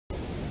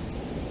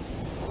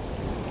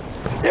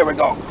There we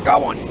go.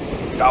 Got one.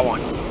 Got one.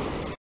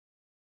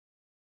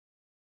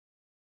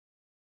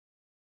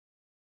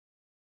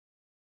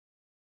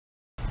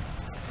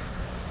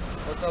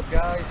 What's up,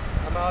 guys?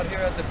 I'm out here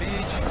at the beach.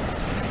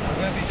 I'm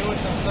going to be doing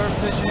some surf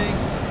fishing.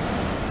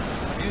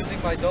 I'm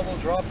using my double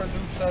dropper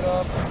loop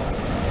setup.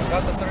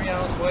 Got the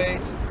 3-ounce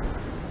weight,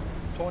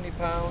 20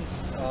 pounds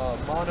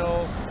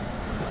mono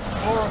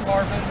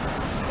fluorocarbon.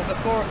 It's a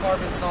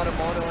fluorocarbon, it's not a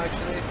mono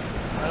actually.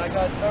 And I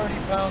got 30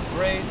 pounds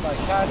braid by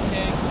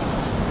casting.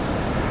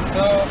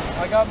 So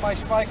I got my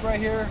spike right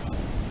here.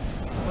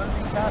 I'm going to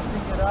be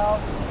casting it out,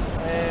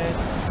 and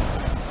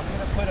I'm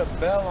going to put a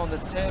bell on the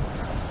tip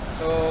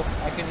so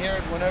I can hear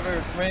it whenever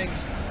it rings.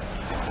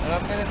 And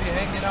I'm going to be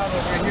hanging out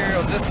over here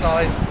on this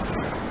side.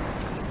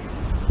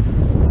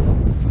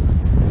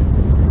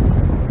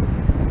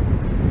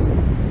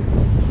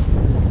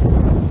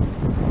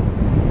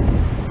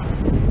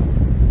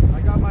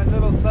 I got my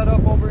little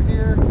setup over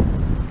here.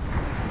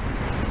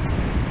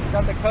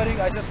 Got the cutting,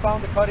 I just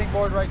found the cutting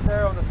board right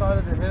there on the side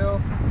of the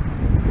hill.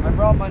 I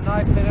brought my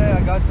knife today,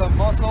 I got some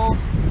mussels,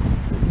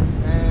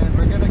 and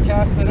we're gonna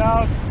cast it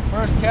out.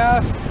 First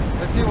cast,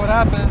 let's see what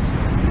happens.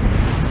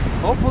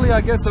 Hopefully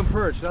I get some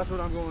perch, that's what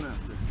I'm going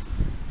after.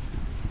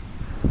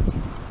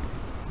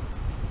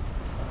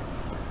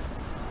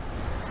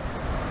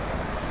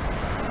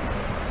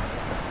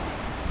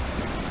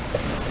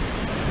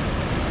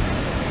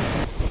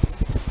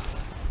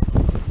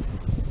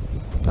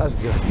 That's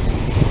good.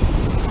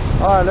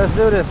 All right, let's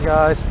do this,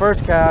 guys.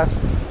 First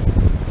cast.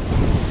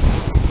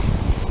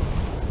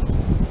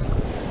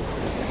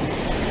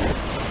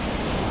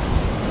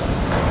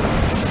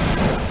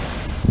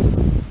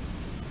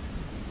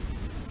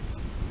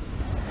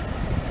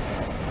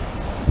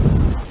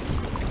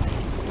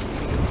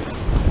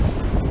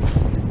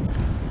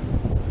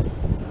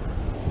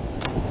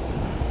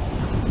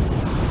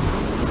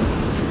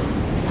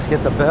 Let's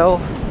get the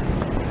bell.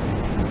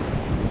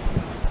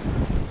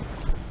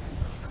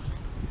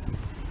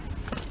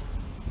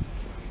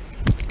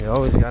 You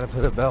always got to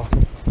put a bell.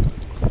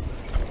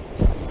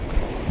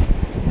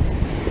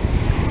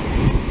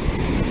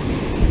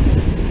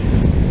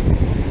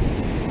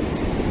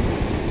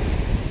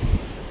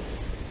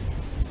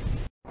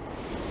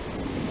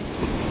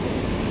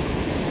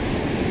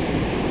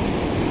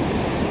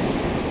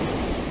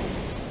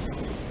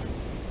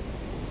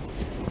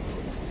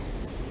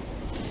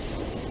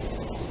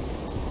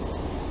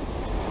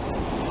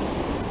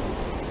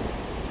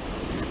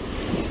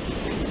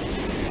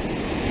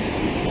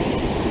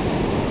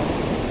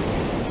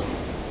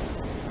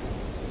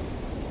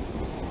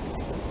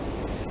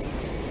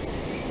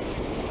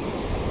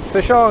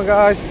 Fish on,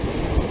 guys.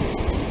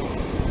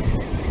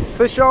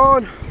 Fish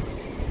on.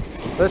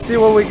 Let's see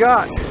what we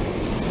got.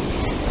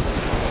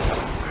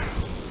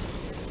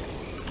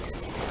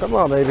 Come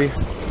on, baby.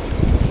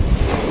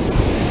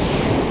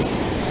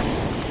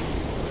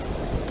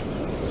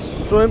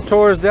 Swim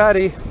towards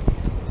daddy.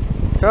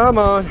 Come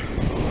on.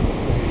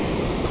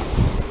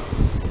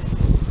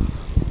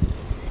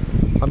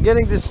 I'm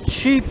getting this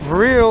cheap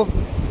reel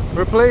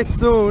replaced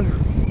soon.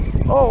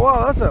 Oh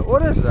wow, that's a,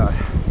 what is that?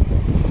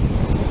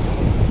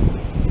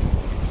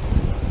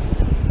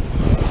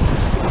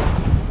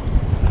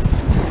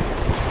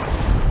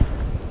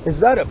 Is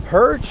that a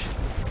perch?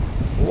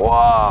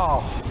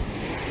 Wow,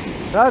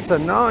 that's a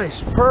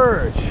nice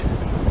perch.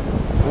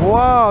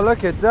 Wow,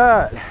 look at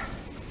that.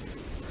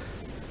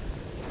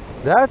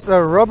 That's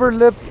a rubber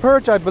lip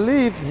perch, I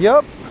believe.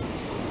 Yep,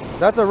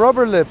 that's a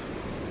rubber lip.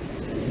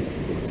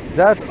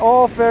 That's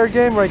all fair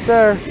game right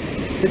there.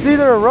 It's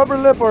either a rubber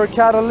lip or a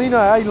Catalina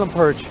Island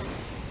perch.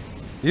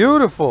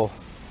 Beautiful.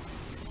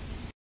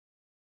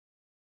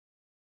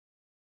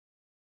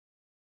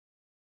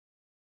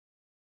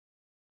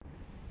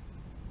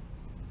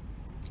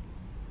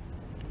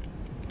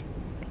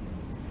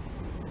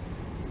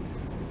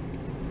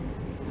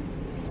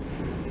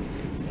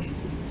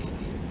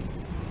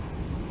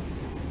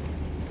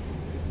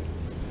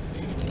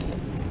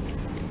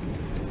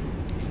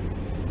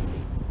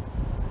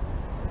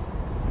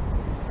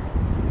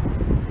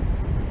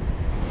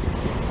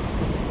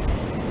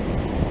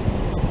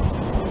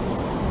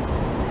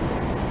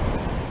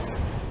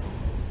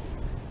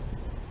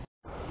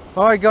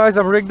 All right, guys,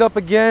 I'm rigged up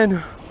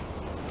again.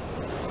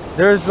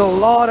 There's a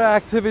lot of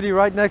activity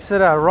right next to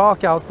that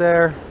rock out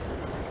there,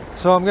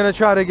 so I'm gonna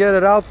try to get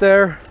it out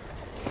there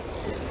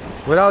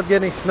without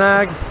getting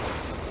snagged.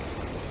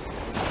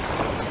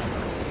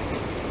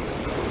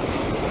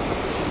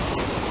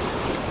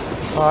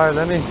 All right,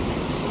 let me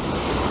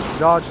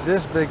dodge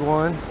this big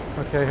one.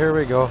 Okay, here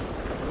we go.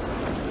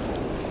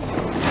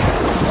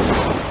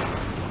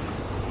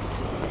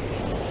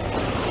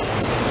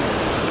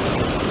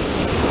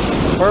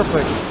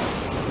 Perfect.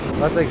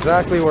 That's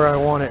exactly where I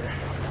want it.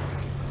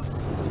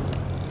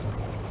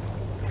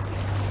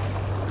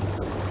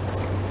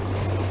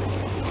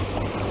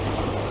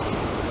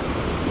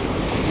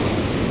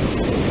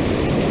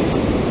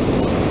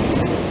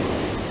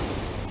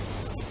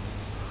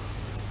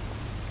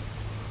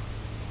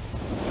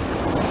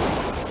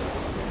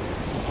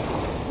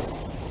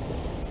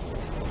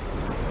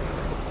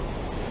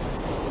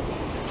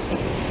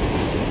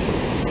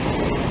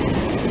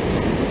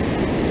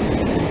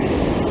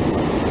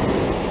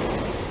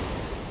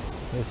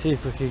 See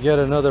if we can get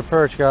another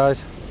perch,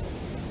 guys.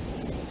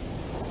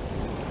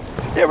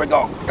 There we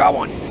go. Got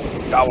one.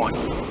 Got one.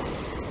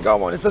 Got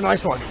one. It's a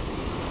nice one.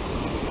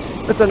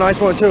 It's a nice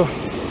one too.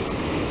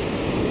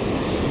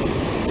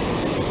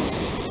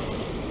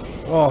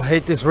 Oh, I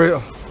hate this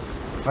reel.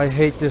 I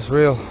hate this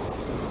reel.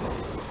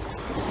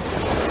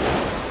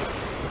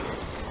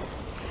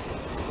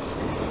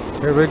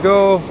 Here we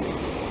go.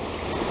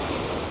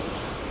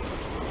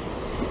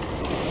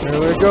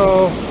 Here we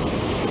go.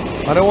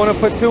 I don't want to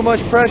put too much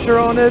pressure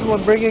on it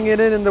when bringing it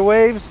in the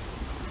waves,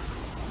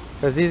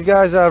 because these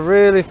guys have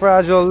really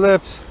fragile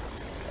lips.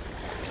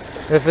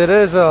 If it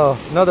is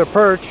another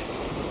perch,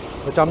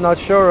 which I'm not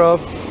sure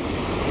of,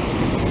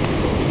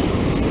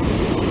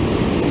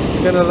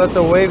 it's gonna let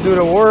the wave do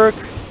the work.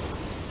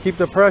 Keep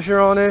the pressure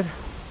on it.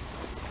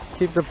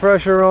 Keep the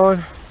pressure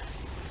on.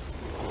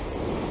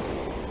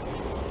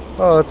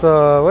 Oh, it's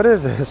a, what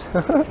is this?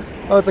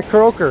 Oh, it's a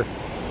croaker.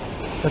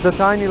 It's a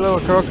tiny little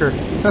croaker.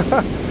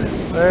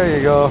 There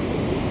you go.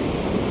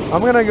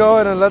 I'm gonna go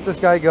ahead and let this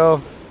guy go.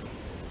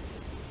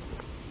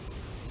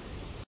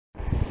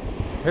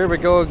 Here we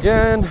go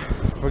again.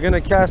 We're gonna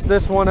cast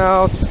this one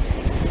out.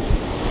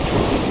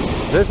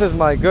 This is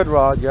my good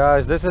rod,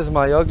 guys. This is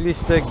my Ugly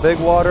Stick Big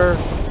Water.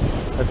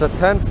 It's a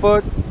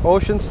 10-foot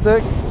ocean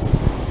stick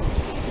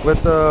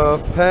with the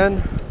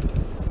Penn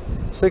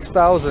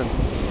 6000.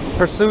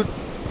 Pursuit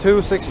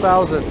 2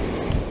 6000.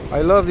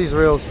 I love these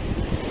reels.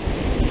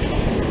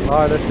 All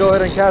right, let's go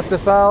ahead and cast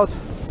this out.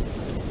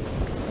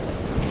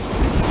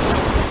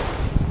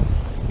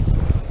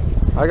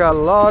 I got a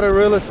lot of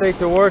real estate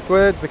to work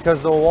with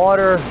because the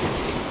water,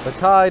 the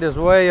tide is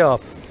way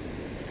up.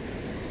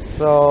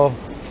 So,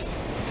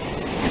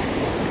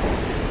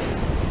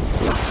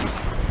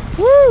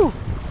 woo!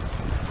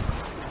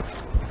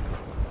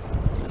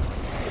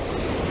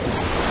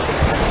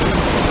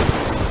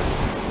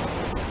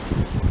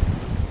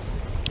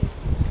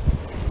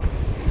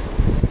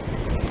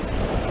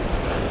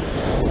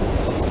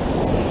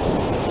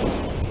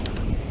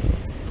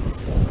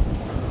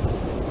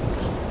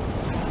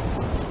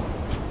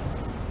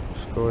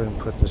 Go ahead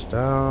and put this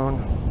down.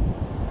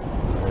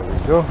 There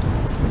we go.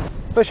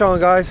 Fish on,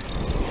 guys.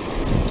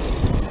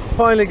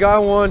 Finally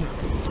got one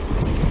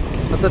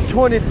at the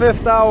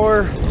 25th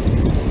hour.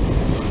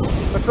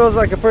 It feels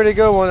like a pretty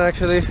good one,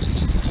 actually.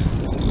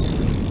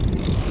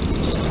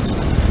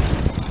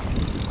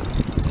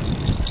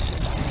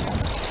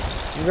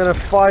 I'm gonna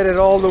fight it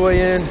all the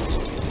way in.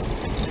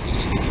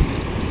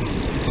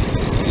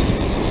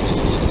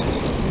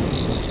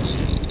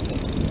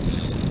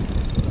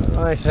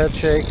 Nice head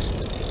shakes.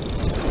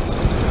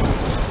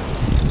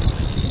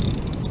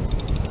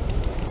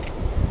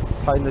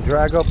 Tighten the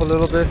drag up a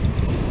little bit.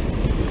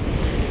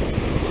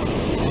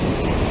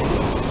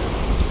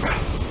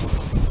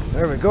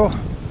 There we go. I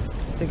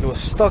think it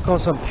was stuck on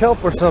some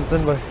kelp or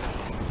something, but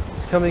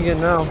it's coming in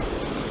now.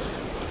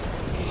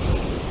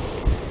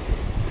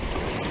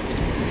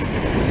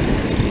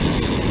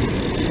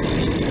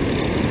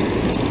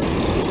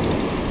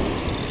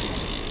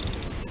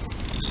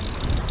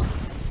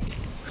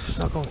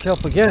 Stuck on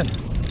kelp again.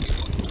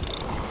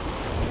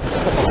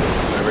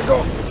 There we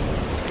go.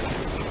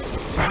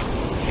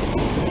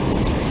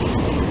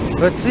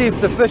 Let's see if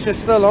the fish is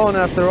still on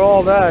after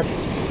all that.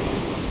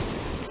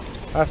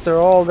 After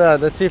all that,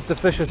 let's see if the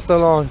fish is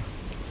still on.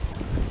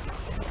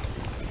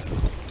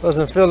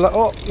 Doesn't feel like,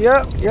 oh,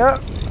 yeah,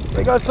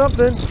 we got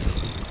something.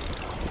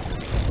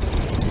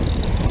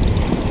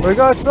 We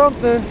got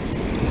something.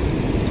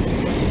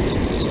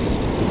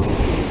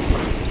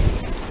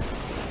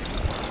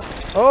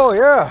 Oh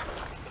yeah.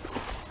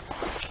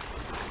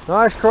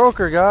 Nice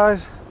croaker,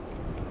 guys.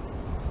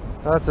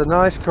 That's a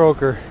nice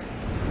croaker.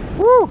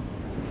 Woo!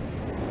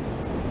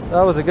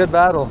 That was a good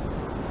battle.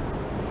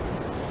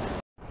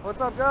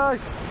 What's up,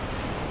 guys?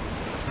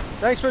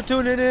 Thanks for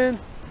tuning in.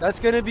 That's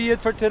gonna be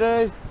it for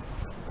today.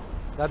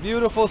 That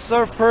beautiful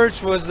surf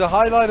perch was the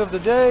highlight of the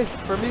day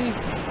for me.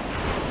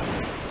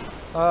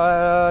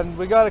 And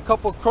we got a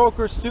couple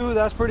croakers too.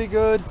 That's pretty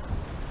good.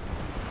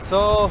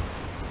 So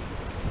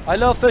I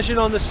love fishing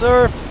on the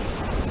surf.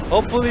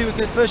 Hopefully we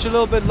can fish a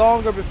little bit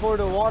longer before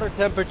the water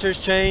temperatures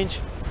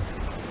change.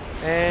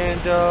 And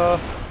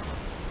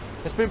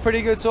it's been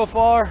pretty good so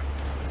far.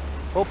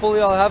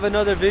 Hopefully I'll have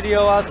another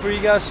video out for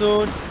you guys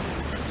soon.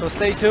 So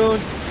stay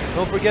tuned.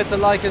 Don't forget to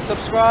like and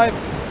subscribe.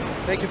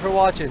 Thank you for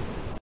watching.